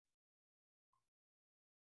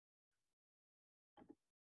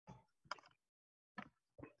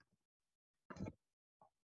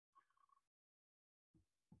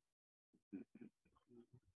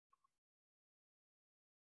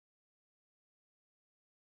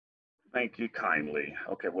Thank you kindly.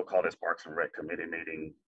 Okay, we'll call this Parks and Rec Committee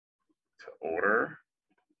meeting to order.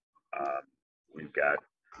 Uh, we've got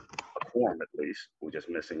a quorum at least. We're just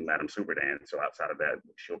missing Madam Superdan. So outside of that,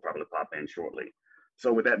 she'll probably pop in shortly.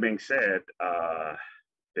 So with that being said,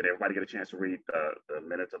 did everybody get a chance to read the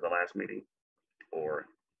minutes of the last meeting?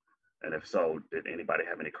 And if so, did anybody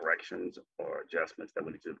have any corrections or adjustments that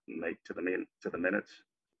we need to make to the minutes?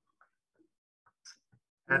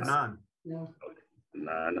 Had none. No.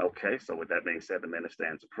 None. Okay. So with that being said, the minute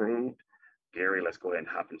stands approved. Gary, let's go ahead and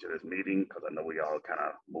hop into this meeting because I know we all kind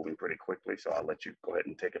of moving pretty quickly. So I'll let you go ahead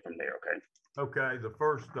and take it from there. Okay. Okay. The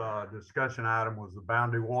first discussion item was the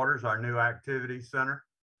Boundary Waters, our new activity center.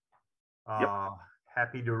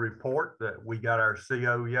 Happy to report that we got our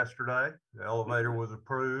CO yesterday. The elevator was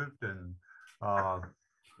approved and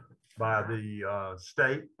by the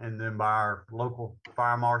state and then by our local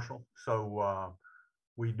fire marshal. So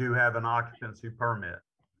we do have an occupancy permit.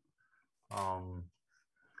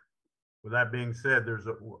 With that being said, there's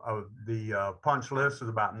the punch list is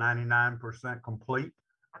about 99% complete.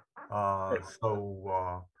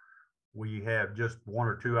 So we have just one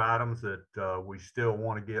or two items that we still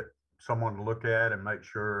want to get someone to look at and make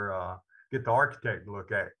sure, get the architect to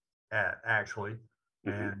look at actually,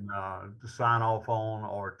 and to sign off on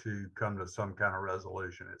or to come to some kind of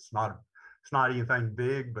resolution. It's not anything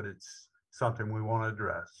big, but it's something we want to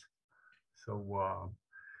address. So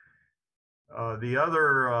the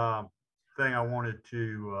other thing I wanted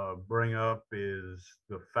to bring up is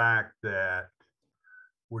the fact that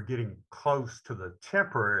we're getting close to the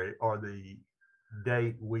temporary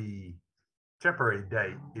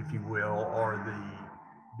date, if you will, or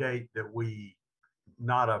the date that we,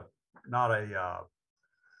 not a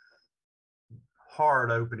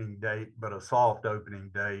hard opening date, but a soft opening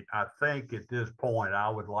date. I think at this point, I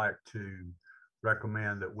would like to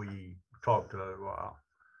recommend that we talk to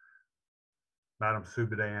Madam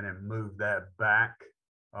Subadan and move that back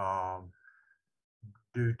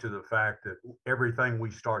due to the fact that everything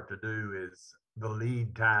we start to do is the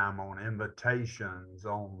lead time on invitations,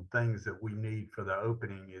 on things that we need for the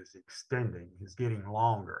opening is getting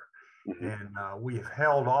longer. And we have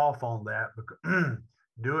held off on that because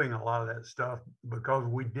doing a lot of that stuff because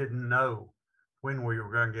we didn't know when we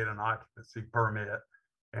were going to get an occupancy permit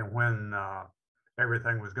and when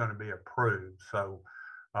everything was going to be approved. So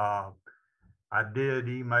I did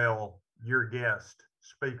email your guest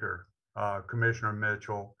speaker, Commissioner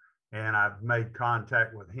Mitchell, and I've made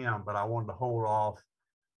contact with him, but I wanted to hold off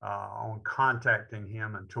on contacting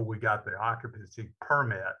him until we got the occupancy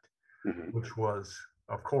permit, which was,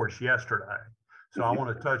 of course, yesterday. So I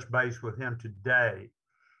want to touch base with him today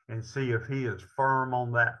and see if he is firm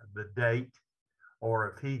on the date, or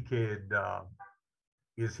if he could,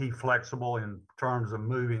 is he flexible in terms of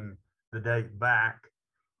moving the date back,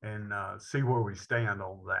 and see where we stand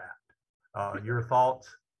on that. Your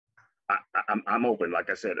thoughts? I'm open. Like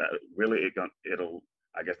I said, really, it'll.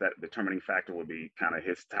 I guess that determining factor will be kind of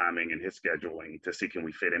his timing and his scheduling to see can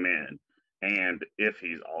we fit him in, and if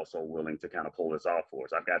he's also willing to kind of pull this off for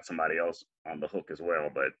us. I've got somebody else on the hook as well,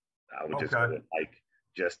 but I would just like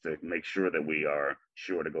just to make sure that we are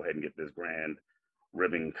sure to go ahead and get this grand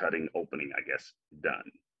ribbon cutting opening, I guess,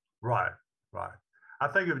 done. Right. I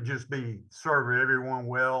think it would just be serve everyone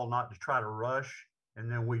well, not to try to rush,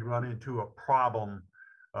 and then we run into a problem.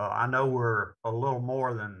 I know we're a little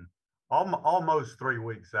more than almost 3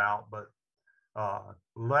 weeks out, but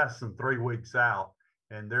less than 3 weeks out,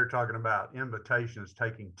 and they're talking about invitations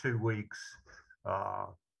taking 2 weeks,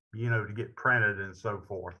 to get printed and so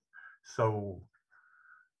forth. So,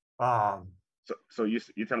 so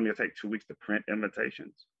you're telling me it'll take 2 weeks to print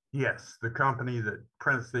invitations? Yes, the company that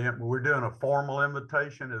prints we're doing a formal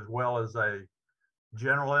invitation as well as a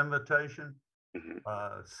general invitation.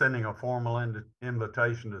 Sending a formal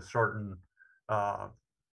invitation to certain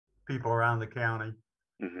people around the county.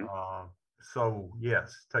 So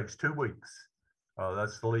yes, it takes 2 weeks.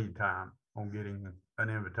 That's the lead time on getting an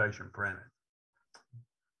invitation printed.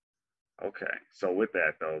 Okay, so with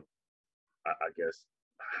that though, I guess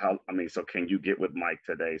so can you get with Mike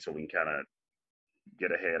today so we can kind of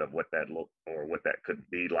get ahead of what that could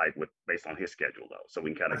be like based on his schedule though, so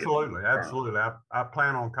we can kind of absolutely. I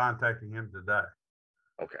plan on contacting him today.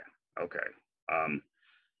 Okay.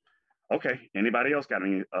 Anybody else got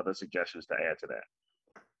any other suggestions to add to that?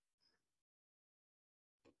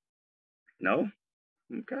 No?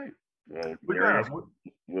 Okay. Well,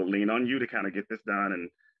 we'll lean on you to kind of get this done, and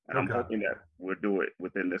I'm hoping that we'll do it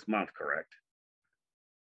within this month, correct?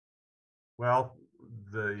 Well,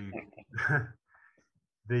 the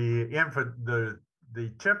the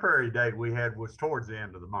temporary date we had was towards the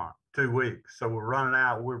end of the month, 2 weeks. So we're running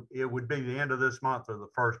out. It would be the end of this month or the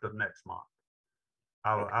first of next month.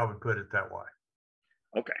 I would put it that way.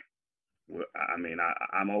 Okay. Well, I mean,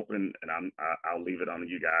 I'm open, and I'll leave it on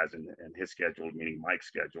you guys and his schedule, meaning Mike's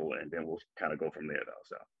schedule, and then we'll kind of go from there, though.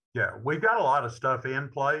 So yeah, we've got a lot of stuff in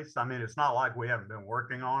place. I mean, it's not like we haven't been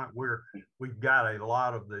working on it. We've got a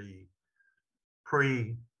lot of the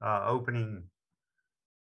pre-opening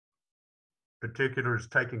particulars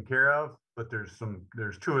taken care of, but there's 2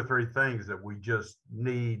 or 3 things that we just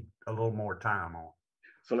need a little more time on.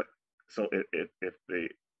 So if the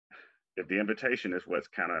invitation is what's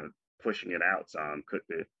kind of pushing it out some, could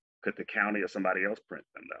the county or somebody else print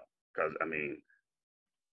them though? Because I mean,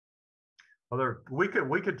 well, we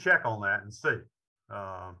could check on that and see,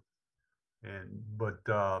 but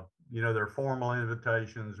you know, they're formal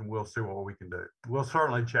invitations, and we'll see what we can do. We'll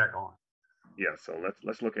certainly check on it. Yeah, so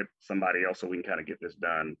let's look at somebody else so we can kind of get this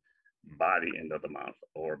done by the end of the month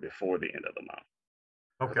or before the end of the month.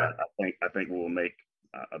 Okay. I think we'll make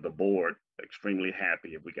the board extremely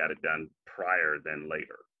happy if we got it done prior than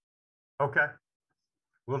later. Okay,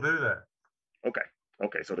 we'll do that. Okay.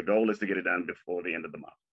 So the goal is to get it done before the end of the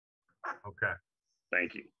month. Okay.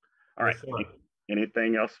 Thank you. All right. Yes,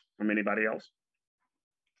 anything else from anybody else?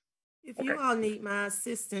 If you all need my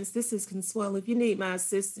assistance, this is Consuelo. If you need my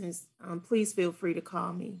assistance, please feel free to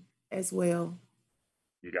call me as well.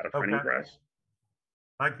 You got a printing press?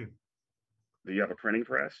 Thank you. Do you have a printing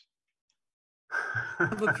press?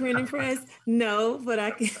 Have a printing press? No, but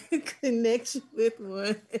I can connect you with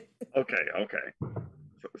one. Okay.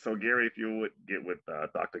 So Gary, if you would get with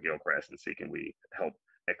Dr. Gilchrist and see, can we help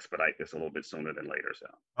expedite this a little bit sooner than later? So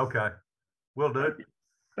okay, we'll do it.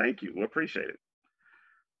 Thank you. We appreciate it.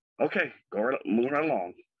 Okay, moving right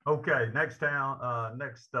along. Okay, next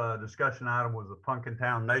discussion item was the Pumpkin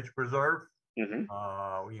Town Nature Preserve. Mm-hmm.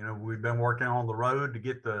 You know, we've been working on the road to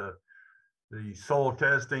get the soil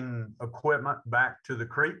testing equipment back to the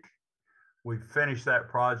creek. We finished that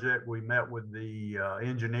project. We met with the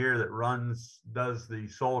engineer that does the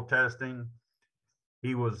soil testing.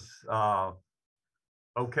 He was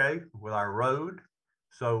okay with our road,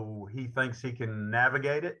 so he thinks he can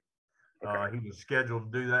navigate it. Okay. He was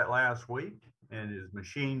scheduled to do that last week, and his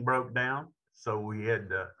machine broke down, so we had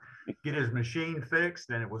to get his machine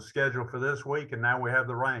fixed, and it was scheduled for this week, and now we have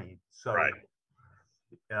the rain. So right.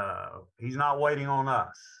 He's not waiting on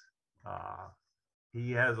us.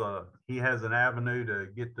 He has an avenue to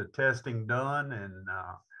get the testing done, and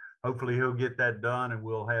hopefully he'll get that done, and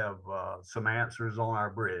we'll have some answers on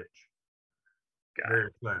our bridge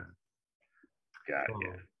very soon. Got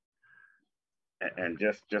it. And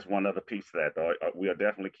just one other piece of that, though, we are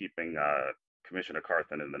definitely keeping Commissioner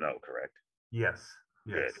Carthen in the know, correct? Yes,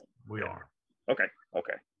 we are. Okay,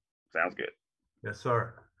 sounds good. Yes,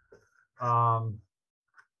 sir.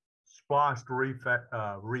 Splosh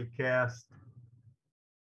recast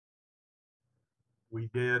we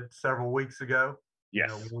did several weeks ago. Yes.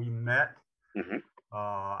 You know, we met. Mm-hmm.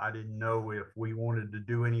 I didn't know if we wanted to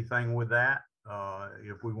do anything with that,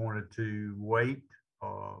 if we wanted to wait.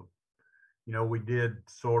 You know, we did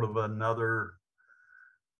sort of another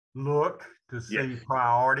look to see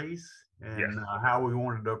priorities and how we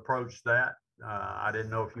wanted to approach that. I didn't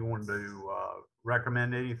know if you wanted to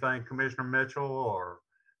recommend anything, Commissioner Mitchell, or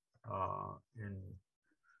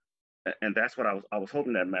and that's what I was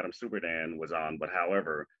hoping that Madam Superdan was on, but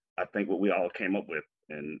however, I think what we all came up with,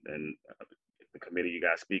 and the committee, you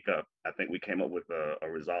guys speak up, I think we came up with a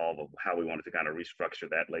resolve of how we wanted to kind of restructure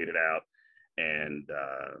that, laid it out, and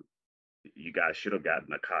you guys should have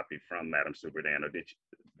gotten a copy from Madam Superdan, or did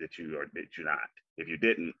you not? If you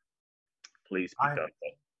didn't, please speak up.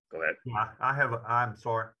 Go ahead. I'm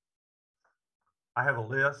sorry. I have a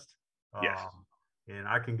list. Yes. And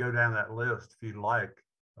I can go down that list if you'd like,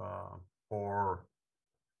 or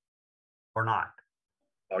not.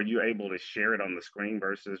 Are you able to share it on the screen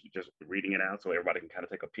versus just reading it out so everybody can kind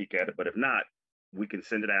of take a peek at it? But if not, we can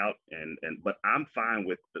send it out. But I'm fine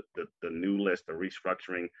with the new list, the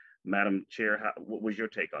restructuring. Madam Chair, what was your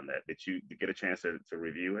take on that? Did you get a chance to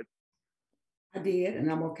review it? I did, and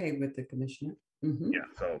I'm okay with the Commissioner. Mm-hmm. Yeah,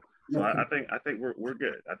 so I think we're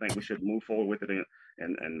good. I think we should move forward with it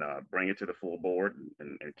and bring it to the full board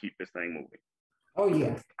and keep this thing moving. Oh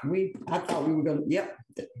yes, I thought we were gonna. Yep,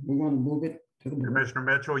 we want to move it to the board. Commissioner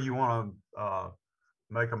Mitchell, you want to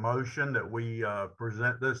make a motion that we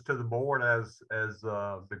present this to the board as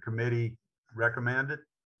the committee recommended?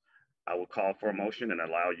 I will call for a motion and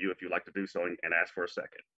allow you, if you'd like to do so, and ask for a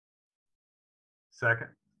second. Second.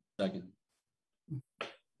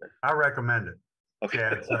 I recommend it. Okay.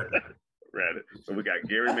 Chad, second. Right. So we got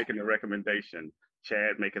Gary making the recommendation.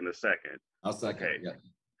 Chad making the second. I'll second. Okay. Yeah.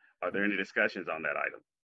 Are there any discussions on that item?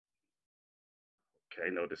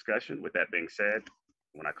 Okay, no discussion. With that being said,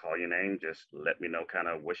 when I call your name, just let me know kind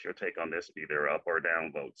of what's your take on this, either up or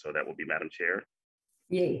down vote. So that will be Madam Chair.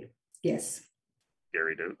 Yay. Yes.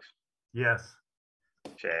 Gary Dukes, Yes.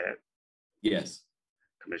 Chad, Yes.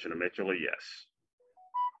 Commissioner Mitchell, a yes.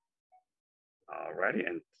 All righty,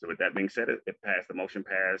 and so with that being said, it passed. The motion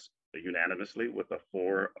passed unanimously with a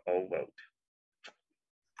 4-0 vote.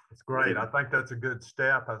 It's great. I think that's a good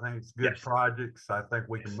step. I think it's good Yes. projects. I think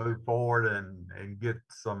we can move forward and get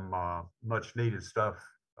some much needed stuff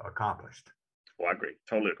accomplished. Well, I agree.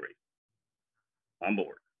 Totally agree. On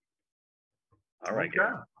board. All right, Okay.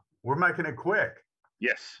 Gary. We're making it quick.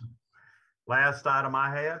 Yes. Last item I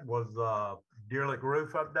had was Deer Lick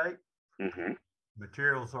roof update. Mm-hmm.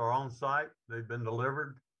 Materials are on site. They've been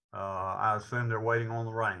delivered. I assume they're waiting on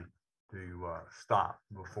the rain to stop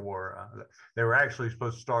before they were actually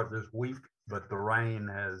supposed to start this week, but the rain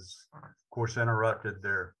has, of course, interrupted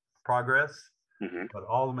their progress. Mm-hmm. But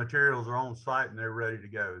all the materials are on site and they're ready to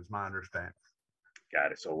go, is my understanding.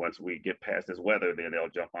 Got it. So once we get past this weather, then they'll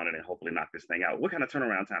jump on it and hopefully knock this thing out. What kind of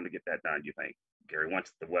turnaround time to get that done, do you think, Gary,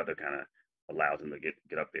 once the weather kind of allows them to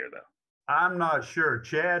get up there, though? I'm not sure.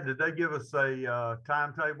 Chad, did they give us a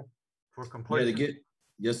timetable for completion?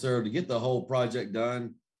 Yes, sir. To get the whole project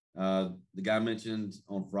done, the guy mentioned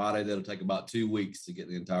on Friday that'll take about 2 weeks to get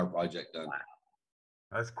the entire project done. Wow.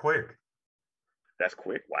 That's quick. That's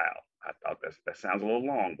quick. Wow. I thought that sounds a little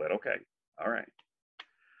long, but okay. All right.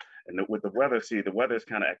 And with the weather, see, the weather is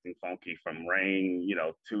kind of acting funky from rain,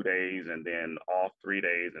 2 days and then off 3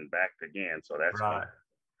 days and back again. So that's right.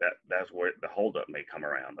 That's where the holdup may come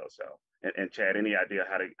around, though. So, and Chad, any idea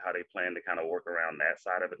how they plan to kind of work around that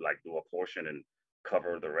side of it, like do a portion and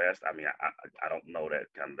cover the rest? I mean, I don't know that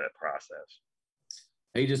process.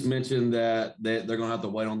 He just mentioned that they're going to have to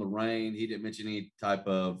wait on the rain. He didn't mention any type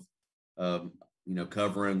of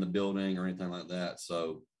covering the building or anything like that.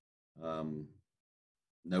 So,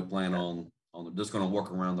 no plan on just going to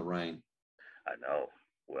work around the rain. I know.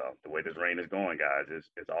 Well, the way this rain is going, guys,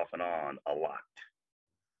 it's off and on a lot.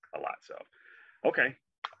 So, okay.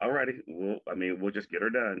 All righty. We'll just get her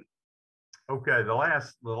done. Okay. The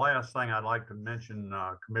last thing I'd like to mention,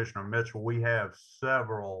 Commissioner Mitchell, we have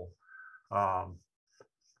several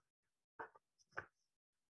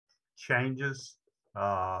changes,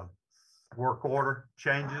 work order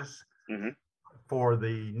changes for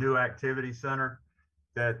the new activity center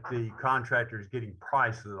that the contractor is getting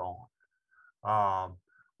prices on.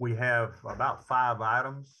 We have about 5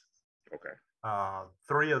 items. Okay.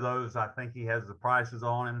 3 of those, I think he has the prices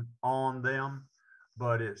on them,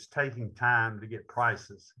 but it's taking time to get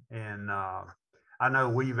prices. And I know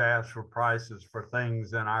we've asked for prices for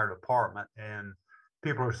things in our department, and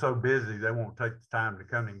people are so busy they won't take the time to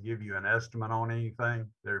come and give you an estimate on anything.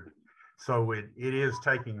 So it is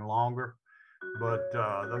taking longer. But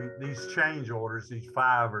these change orders, these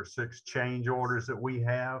 5 or 6 change orders that we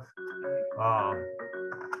have,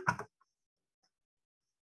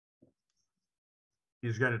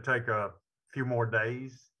 is going to take a few more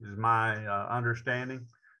days, is my understanding.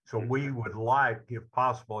 So we would like, if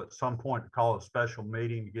possible, at some point to call a special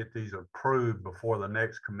meeting to get these approved before the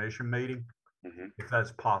next commission meeting, if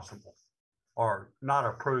that's possible, or not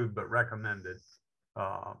approved, but recommended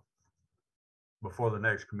before the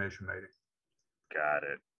next commission meeting. Got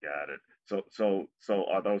it. So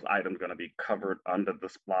are those items going to be covered under the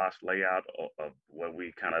SPLOST layout of where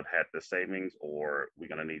we kind of had the savings, or we're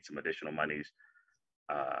going to need some additional monies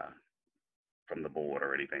from the board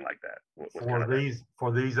or anything like that?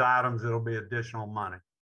 For these items, it'll be additional money.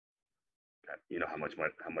 You know how much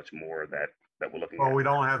more that we're looking at? Well, we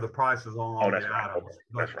don't have the prices on all the items, right. Okay.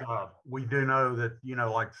 but right. We do know that,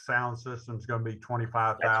 like the sound system's going to be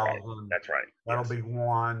 25,000. That's right. That'll be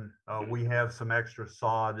one. We have some extra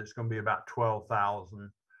sod. It's going to be about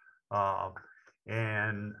 12,000.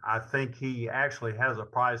 And I think he actually has a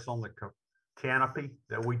price on the canopy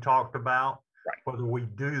that we talked about. Right. Whether we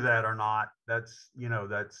do that or not, that's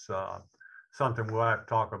something we'll have to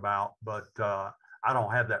talk about. But I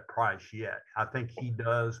don't have that price yet. I think he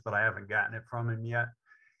does, but I haven't gotten it from him yet.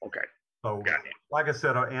 Okay. So, like I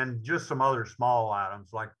said, and just some other small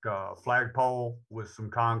items like flagpole with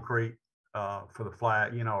some concrete for the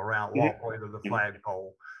flag, around walkway to the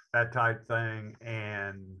flagpole, that type thing,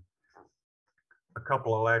 and a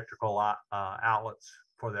couple electrical outlets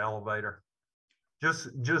for the elevator.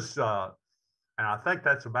 And I think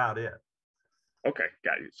that's about it. Okay,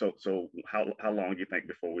 got you. So how long do you think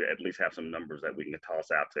before we at least have some numbers that we can toss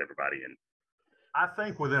out to everybody? And I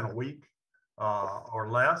think within a week or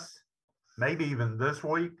less, maybe even this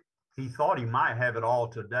week. he thought he might have it all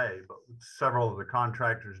today, but several of the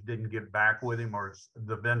contractors didn't get back with him, or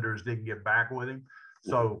the vendors didn't get back with him.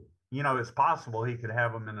 So, you know, it's possible he could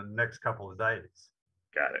have them in the next couple of days.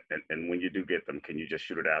 Got it. And when you do get them, can you just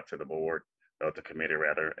shoot it out to the board, or the committee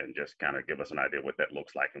rather, and just kind of give us an idea what that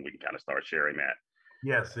looks like, and we can kind of start sharing that?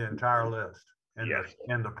 Yes, the entire list and, yes.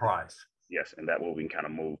 and the price. Yes, and that way we can kind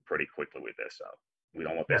of move pretty quickly with this. So we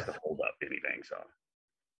don't want this to hold up anything. So.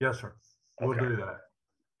 Yes, sir. We'll do that.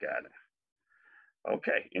 Got it.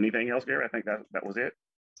 Okay. Anything else, Gary? I think that was it.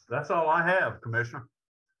 That's all I have, Commissioner.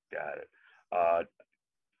 Got it.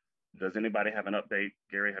 Does anybody have an update?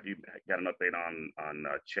 Gary, have you got an update on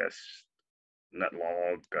Chestnut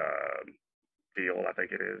Log Field? I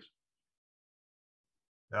think it is.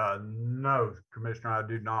 No, Commissioner, I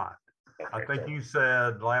do not. Okay, I think you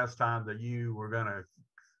said last time that you were going to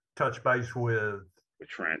touch base with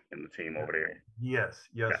Trent and the team over there. Yes,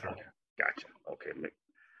 sir. Gotcha. Okay.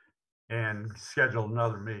 And schedule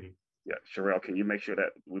another meeting. Yeah, Sherelle, can you make sure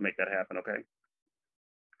that we make that happen? Okay.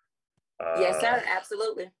 Yes, sir.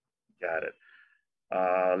 Absolutely. Got it.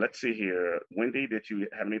 Let's see here. Wendy, did you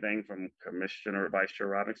have anything from Commissioner Vice Chair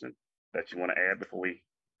Robinson that you want to add before we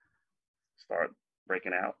start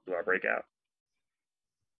breaking out, do our breakout?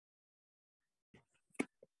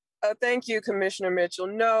 Thank you, Commissioner Mitchell.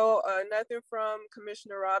 No, nothing from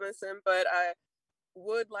Commissioner Robinson, but I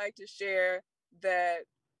would like to share that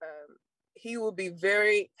he will be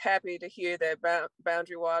very happy to hear that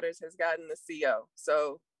Boundary Waters has gotten the CO.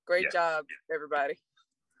 So great job, everybody.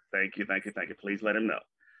 Thank you. Please let him know.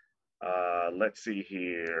 Let's see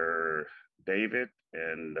here. David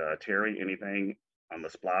and Terry, anything on the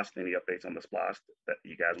SPLOST? Any updates on the SPLOST that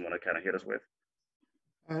you guys want to kind of hit us with?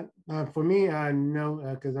 For me, no,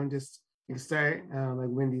 because I'm just excited, like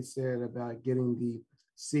Wendy said, about getting the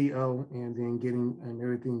CO and then getting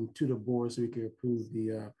everything to the board so we can approve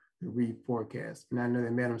the reforecast. And I know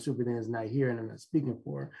that Madam Superintendent is not here and I'm not speaking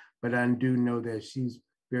for her, but I do know that she's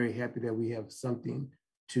very happy that we have something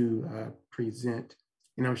to present.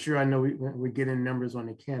 And I'm sure I know we're getting numbers on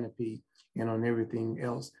the canopy and on everything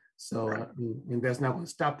else. So, and that's not going to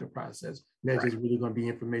stop the process. That's just really going to be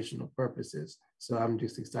informational purposes. So I'm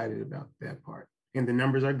just excited about that part. And the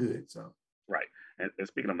numbers are good, so. Right. And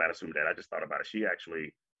speaking of Madam Superintendent, I just thought about it. She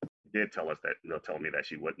actually did tell us that, tell me that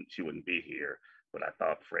she wouldn't be here, but I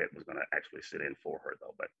thought Fred was going to actually sit in for her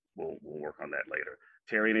though, but we'll work on that later.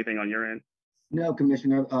 Terry, anything on your end? No,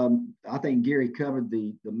 Commissioner. I think Gary covered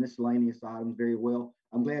the miscellaneous items very well.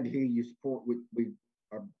 I'm glad to hear you support.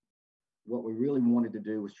 What we really wanted to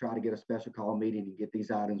do was try to get a special call meeting and get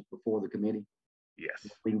these items before the committee. Yes.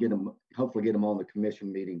 We can get them, hopefully get them on the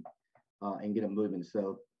commission meeting and get them moving.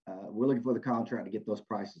 So we're looking for the contract to get those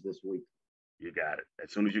prices this week. You got it.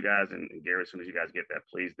 As soon as you guys, and Gary, as soon as you guys get that,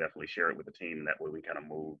 please definitely share it with the team. And that way we kind of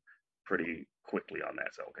move pretty quickly on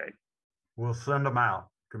that. So, okay. We'll send them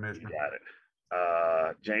out, Commissioner. You got it.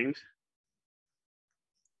 James?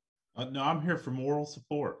 No, I'm here for moral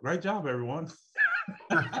support. Great job, everyone.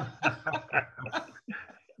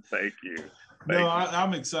 Thank you.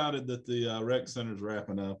 I'm excited that the rec center is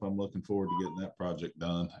wrapping up. I'm looking forward to getting that project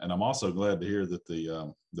done. And I'm also glad to hear that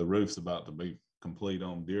the roof's about to be complete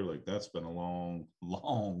on Deer Lake. That's been a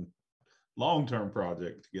long-term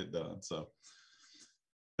project to get done. So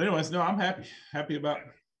anyways, no, I'm happy about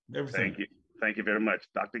everything. Thank you very much.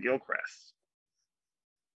 Dr. Gilchrist.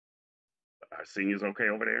 Our seniors okay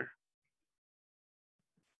over there?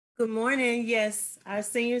 Good morning. Yes, our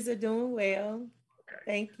seniors are doing well. Okay.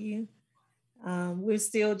 Thank you. We're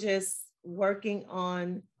still just working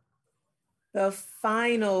on the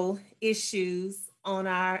final issues on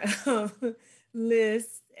our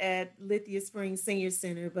list at Lithia Springs Senior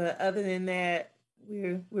Center, but other than that,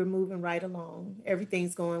 we're moving right along.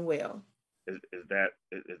 Everything's going well. Is that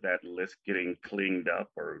list getting cleaned up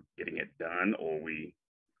or getting it done, or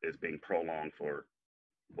is being prolonged for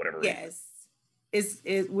whatever reason? Yes,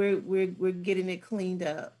 we're getting it cleaned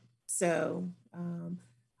up. So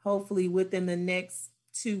hopefully within the next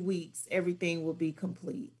 2 weeks, everything will be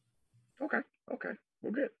complete. Okay. Well,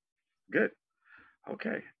 good.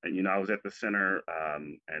 Okay. And I was at the center,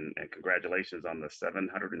 and congratulations on the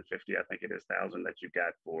 750, I think it is, thousand that you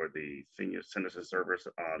got for the senior citizen service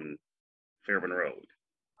on Fairburn Road.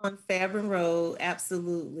 On Fairburn Road,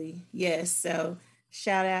 absolutely. Yes. So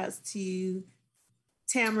shout outs to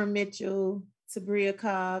Tamara Mitchell, Sabria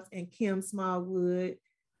Cobbs, and Kim Smallwood.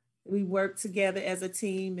 We worked together as a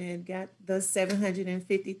team and got the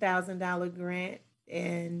 $750,000 grant,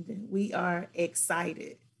 and we are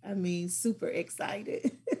excited. I mean, super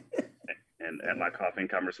excited. And at my coffee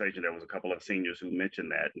conversation, there was a couple of seniors who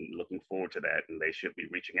mentioned that and looking forward to that, and they should be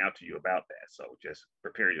reaching out to you about that. So just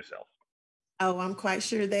prepare yourself. Oh, I'm quite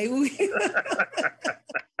sure they will.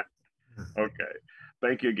 Okay.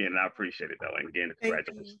 Thank you again. I appreciate it though. And again,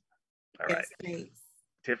 congratulations. All right. Thanks.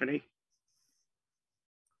 Tiffany?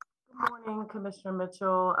 Good morning, Commissioner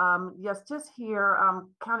Mitchell. Yes, just here,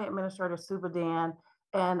 County Administrator Subadan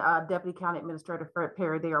and Deputy County Administrator Fred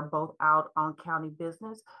Perry, they are both out on county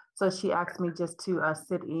business. So she asked me just to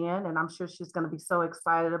sit in, and I'm sure she's going to be so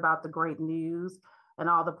excited about the great news and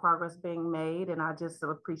all the progress being made. And I just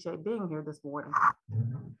appreciate being here this morning.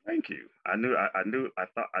 Thank you. I knew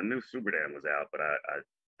Subadan was out, but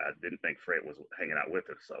I didn't think Fred was hanging out with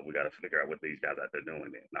us. So we got to figure out what these guys out there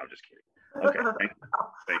doing then. No, I'm just kidding. Okay. Thank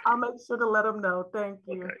you. I'll make sure to let them know. Thank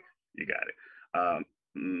you. Okay, you got it.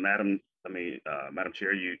 Madam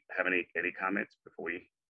Chair, you have any comments before we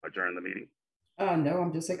adjourn the meeting? No,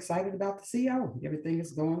 I'm just excited about the CO. Everything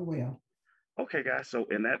is going well. Okay, guys. So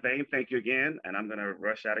in that vein, thank you again. And I'm going to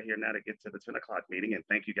rush out of here now to get to the 10 o'clock meeting. And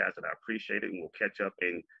thank you guys, and I appreciate it. And we'll catch up.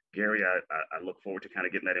 And Gary, I look forward to kind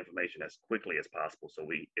of getting that information as quickly as possible. So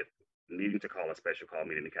if needing to call a special call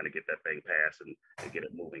meeting to kind of get that thing passed and get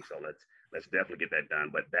it moving. So let's definitely get that done.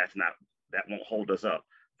 But that won't hold us up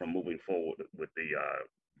from moving forward with the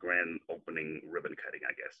grand opening ribbon cutting,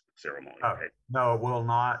 I guess, ceremony. Okay. No, it will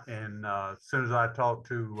not. And as soon as I talk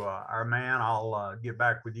to our man, I'll get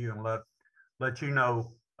back with you and let you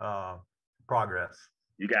know progress.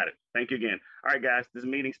 You got it. Thank you again. All right, guys, this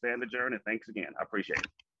meeting stand adjourned, and thanks again. I appreciate it.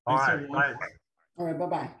 All right. Thanks. All right,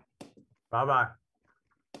 bye-bye. Bye-bye.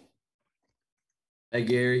 Hey,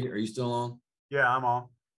 Gary, are you still on? Yeah, I'm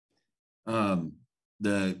on.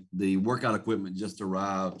 The workout equipment just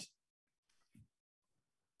arrived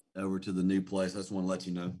over to the new place. I just want to let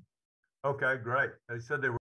you know. Okay, great. They said they were